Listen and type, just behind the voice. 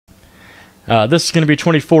This is going to be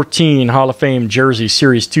 2014 Hall of Fame Jersey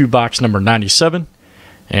Series 2 box number 97.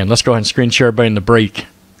 And let's go ahead and screen share everybody in the break.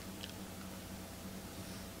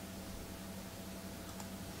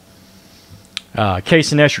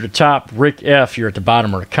 Case and S, you're at the top. Rick F, you're at the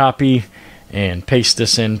bottom of the copy. And paste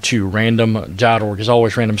this into random.org. As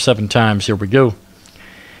always, random 7 times. Here we go.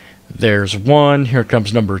 There's 1. Here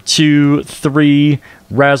comes number 2, 3,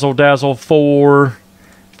 Razzle Dazzle 4,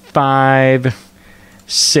 5,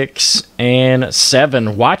 6, and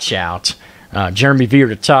 7. Watch out. Jeremy V,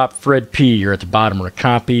 you're at the top. Fred P, you're at the bottom of the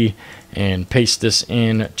copy. And paste this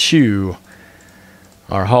into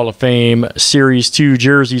our Hall of Fame Series 2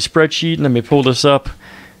 jersey spreadsheet. Let me pull this up,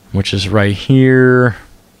 which is right here.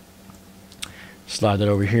 Slide that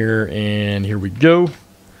over here, and here we go.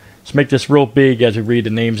 Let's make this real big as we read the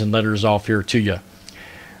names and letters off here to you.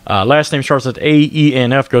 Last name starts with A, E,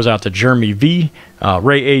 and F, goes out to Jeremy V.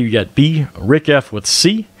 Ray A, you got B. Rick F with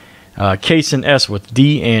C. Case and S with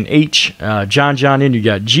D and H. John N, you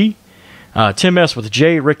got G. Tim S with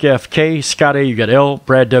J. Rick F, K. Scott A, you got L.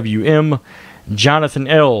 Brad W, M. Jonathan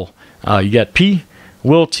L, you got P.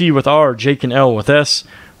 Will T with R. Jake and L with S.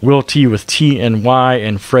 Will T with T and Y,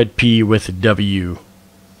 and Fred P with W.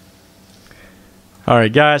 All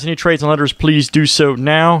right, guys, any trades and letters, please do so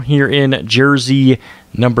now here in jersey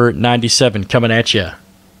number 97 coming at you.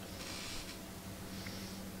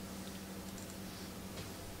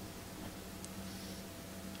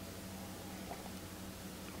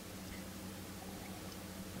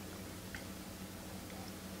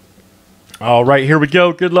 All right, here we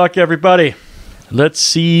go. Good luck, everybody. Let's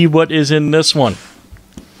see what is in this one.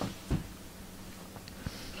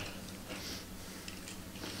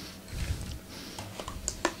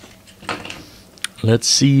 Let's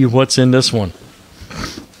see what's in this one.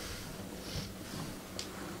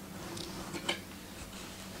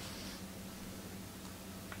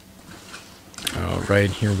 All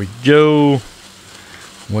right, here we go.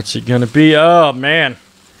 What's it going to be? Oh, man.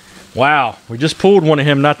 Wow, we just pulled one of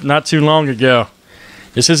him not too long ago.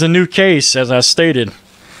 This is a new case, as I stated.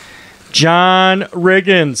 John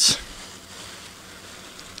Riggins.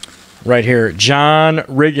 Right here, John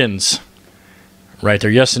Riggins. Right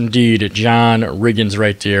there, yes indeed, John Riggins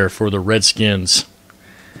right there for the Redskins.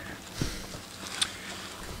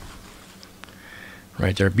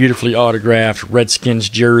 Right there, beautifully autographed Redskins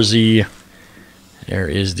jersey. There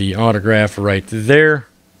is the autograph right there.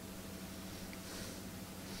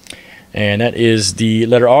 And that is the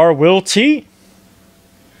letter R, Will T.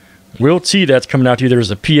 Will T, that's coming out to you.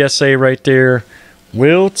 There's a PSA right there.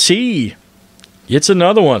 Will T. It's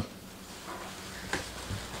another one.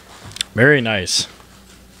 Very nice.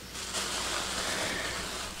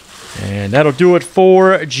 And that'll do it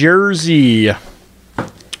for jersey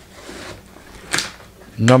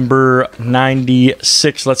number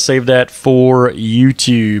 96. Let's save that for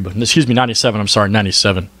YouTube. Excuse me, 97. I'm sorry,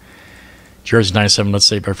 97. Jersey 97. Let's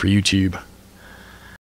save that for YouTube.